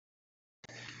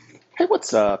Hey,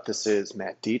 what's up? This is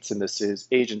Matt Dietz, and this is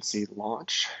Agency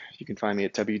Launch. You can find me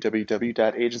at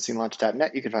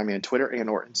www.agencylaunch.net. You can find me on Twitter and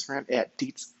or Instagram at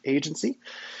Dietz Agency.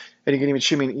 And you can even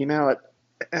shoot me an email at,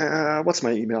 what's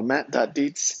my email?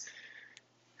 Matt.dietz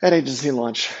at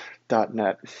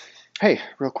agencylaunch.net. Hey,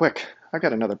 real quick, I've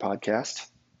got another podcast.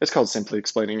 It's called Simply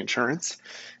Explaining Insurance.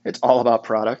 It's all about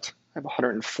product. I have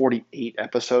 148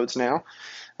 episodes now.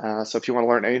 So if you want to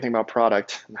learn anything about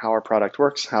product and how our product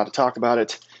works, how to talk about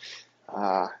it,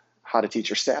 how to teach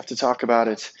your staff to talk about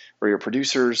it, or your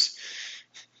producers.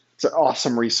 It's an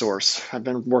awesome resource. I've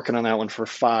been working on that one for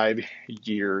 5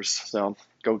 years, so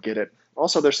go get it.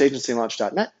 Also, there's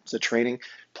agencylaunch.net. It's a training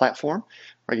platform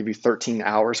where I give you 13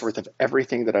 hours worth of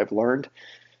everything that I've learned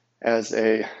as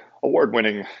a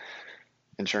award-winning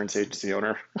insurance agency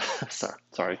owner.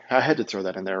 Sorry, I had to throw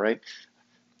that in there, right?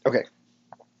 Okay,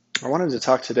 I wanted to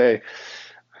talk today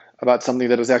about something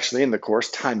that was actually in the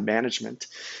course, time management.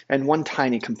 And one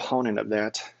tiny component of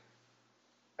that,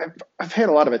 I've paid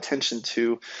a lot of attention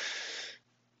to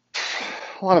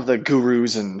a lot of the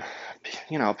gurus and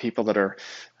people that are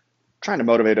trying to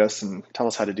motivate us and tell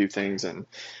us how to do things. And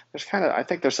I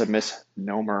think there's a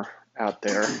misnomer out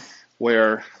there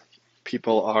where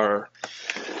people are,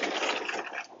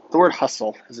 the word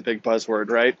hustle is a big buzzword,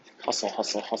 right? Hustle,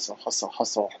 hustle, hustle, hustle,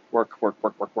 hustle, work, work,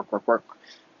 work, work, work, work, work.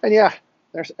 And yeah,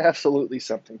 there's absolutely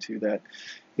something to that.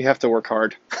 You have to work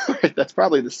hard. That's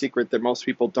probably the secret that most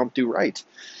people don't do right.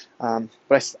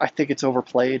 But I think it's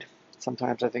overplayed.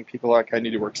 Sometimes I think people are like, I need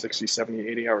to work 60, 70,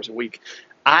 80 hours a week.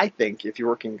 I think if you're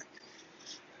working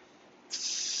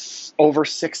over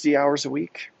 60 hours a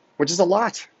week, which is a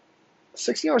lot,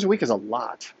 60 hours a week is a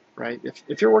lot, right?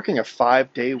 If you're working a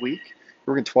 5-day week,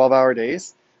 you're working 12-hour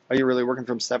days, are you really working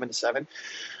from 7 to 7?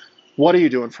 What are you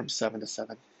doing from 7 to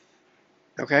 7?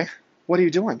 Okay? What are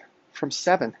you doing from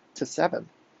 7 to 7?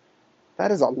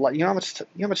 That is a lot. You know how much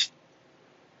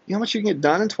you can get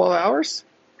done in 12 hours?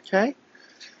 Okay?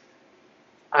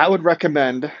 I would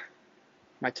recommend,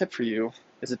 my tip for you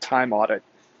is a time audit.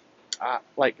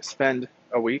 Like spend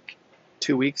a week,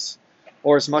 2 weeks,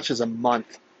 or as much as a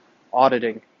month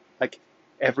auditing like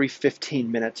every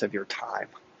 15 minutes of your time.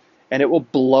 And it will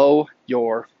blow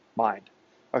your mind.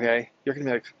 Okay? You're going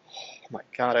to be like, oh my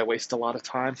God, I waste a lot of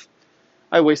time.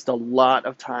 I waste a lot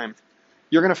of time.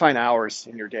 You're going to find hours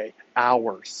in your day.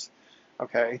 Hours.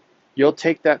 Okay? You'll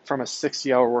take that from a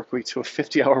 60-hour work week to a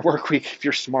 50-hour work week if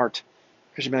you're smart.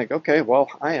 Because you'll be like, okay, well,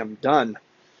 I am done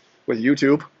with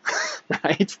YouTube,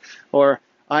 right? Or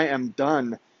I am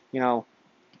done,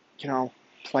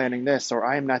 planning this, or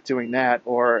I am not doing that,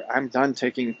 or I'm done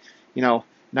taking,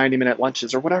 90-minute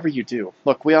lunches, or whatever you do.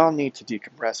 Look, we all need to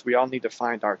decompress. We all need to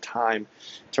find our time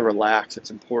to relax.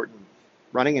 It's important.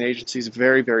 Running an agency is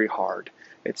very, very hard.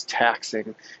 It's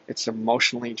taxing. It's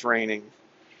emotionally draining.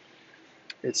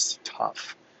 It's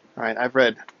tough. All right, I've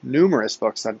read numerous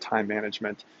books on time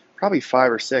management, probably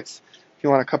 5 or 6. If you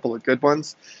want a couple of good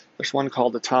ones, there's one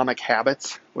called Atomic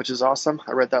Habits, which is awesome.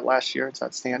 I read that last year. It's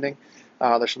outstanding.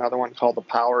 There's another one called The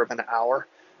Power of an Hour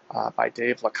by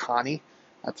Dave Lakhani.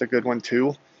 That's a good one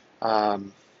too.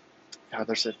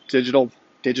 There's a digital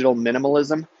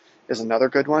minimalism is another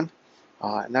good one.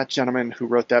 And that gentleman who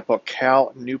wrote that book,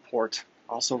 Cal Newport,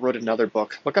 also wrote another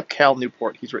book. Look up Cal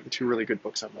Newport. He's written 2 really good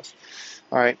books on this.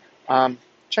 All right.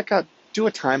 Check out, do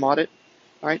a time audit.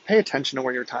 All right. Pay attention to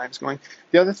where your time's going.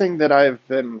 The other thing that I've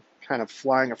been kind of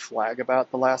flying a flag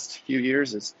about the last few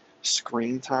years is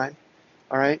screen time.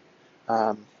 All right.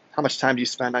 How much time do you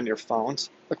spend on your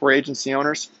phones? Look, we're agency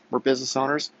owners. We're business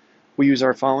owners. We use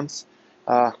our phones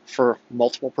for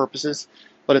multiple purposes,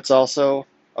 but it's also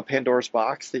a Pandora's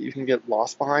box that you can get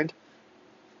lost behind.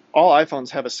 All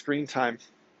iPhones have a screen time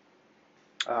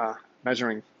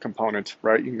measuring component,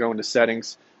 right? You can go into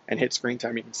settings and hit screen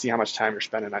time. You can see how much time you're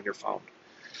spending on your phone.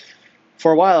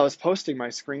 For a while, I was posting my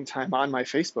screen time on my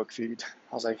Facebook feed.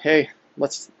 I was like, hey,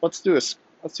 let's do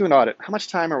an audit. How much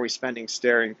time are we spending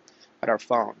staring at our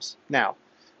phones? Now,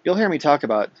 you'll hear me talk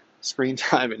about screen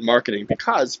time in marketing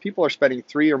because people are spending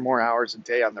 3 or more hours a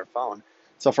day on their phone.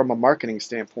 So from a marketing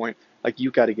standpoint, like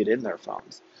you got to get in their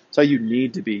phones. So you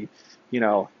need to be,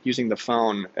 using the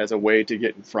phone as a way to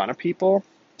get in front of people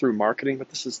through marketing, but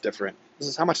this is different. This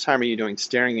is how much time are you doing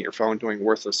staring at your phone doing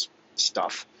worthless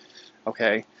stuff,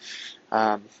 okay?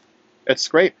 It's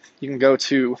great. You can go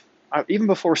to, even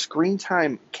before screen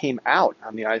time came out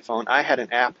on the iPhone, I had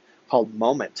an app called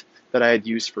Moment that I had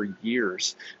used for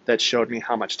years that showed me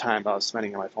how much time I was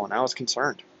spending on my phone. I was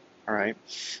concerned, all right?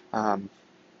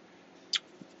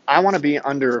 I want to be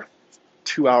under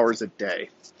 2 hours a day.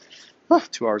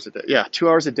 2 hours a day. Yeah, 2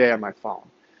 hours a day on my phone. All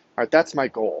right, that's my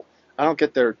goal. I don't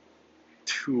get there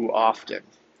too often.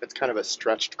 it's kind of a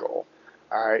stretched goal.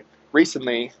 All right.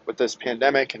 Recently, with this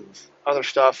pandemic and other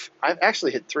stuff, I've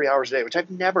actually hit 3 hours a day, which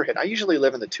I've never hit. I usually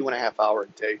live in the 2.5 hour a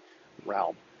day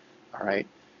realm. All right.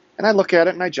 And I look at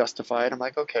it and I justify it. I'm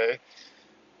like, okay,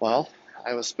 well,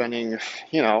 I was spending,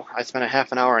 I spent a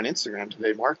half an hour on Instagram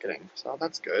today marketing, so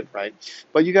that's good, right?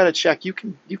 But you got to check. You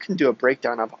can do a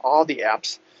breakdown of all the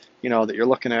apps, that you're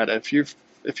looking at.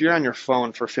 If you're on your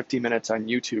phone for 50 minutes on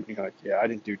YouTube, you're like, yeah, I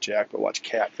didn't do jack but watch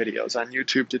cat videos on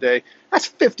YouTube today. That's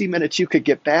 50 minutes you could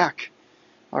get back.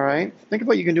 All right, think of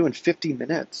what you can do in 50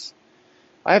 minutes.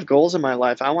 I have goals in my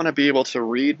life. I want to be able to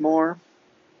read more.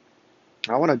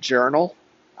 I want to journal.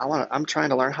 I'm trying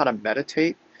to learn how to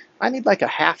meditate. I need like a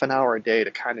half an hour a day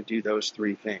to kind of do those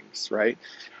three things, right?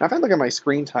 Now, if I look at my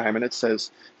screen time and it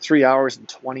says 3 hours and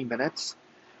 20 minutes,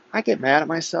 I get mad at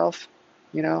myself,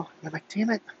 and I'm like, damn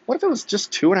it, what if it was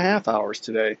just 2.5 hours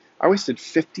today? I wasted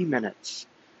 50 minutes,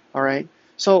 all right?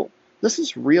 So this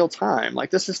is real time.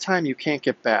 Like, this is time you can't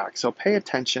get back. So pay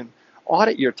attention,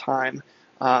 audit your time.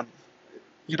 Um,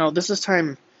 this is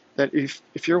time that if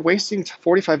you're wasting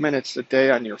 45 minutes a day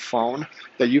on your phone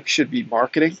that you should be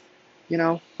marketing,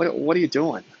 what are you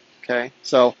doing? Okay,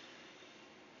 so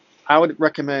I would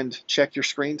recommend check your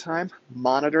screen time,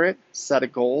 monitor it, set a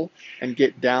goal, and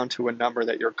get down to a number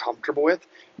that you're comfortable with.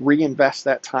 Reinvest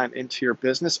that time into your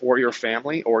business or your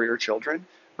family or your children,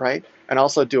 right? And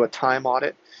also do a time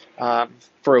audit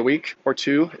for a week or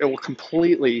two. It will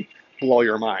completely blow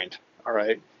your mind, all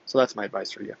right? So that's my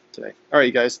advice for you today. All right,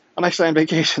 you guys, I'm actually on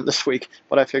vacation this week,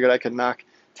 but I figured I could knock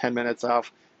 10 minutes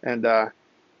off and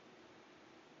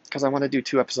because I want to do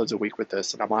 2 episodes a week with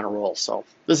this, and I'm on a roll. So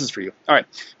this is for you. All right.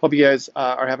 Hope you guys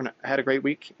are had a great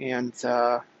week. And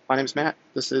my name is Matt.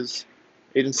 This is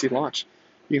Agency Launch.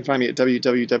 You can find me at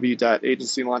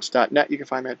www.agencylaunch.net. You can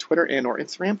find me on Twitter and or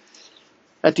Instagram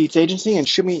at Deets Agency, and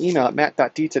shoot me an email at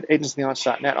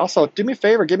matt.deets@agencylaunch.net. Also, do me a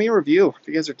favor, give me a review. If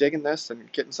you guys are digging this and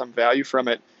getting some value from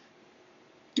it,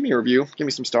 give me a review. Give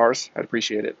me some stars. I'd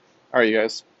appreciate it. All right, you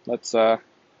guys. Let's have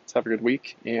a good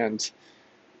week and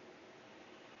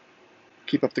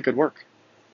keep up the good work.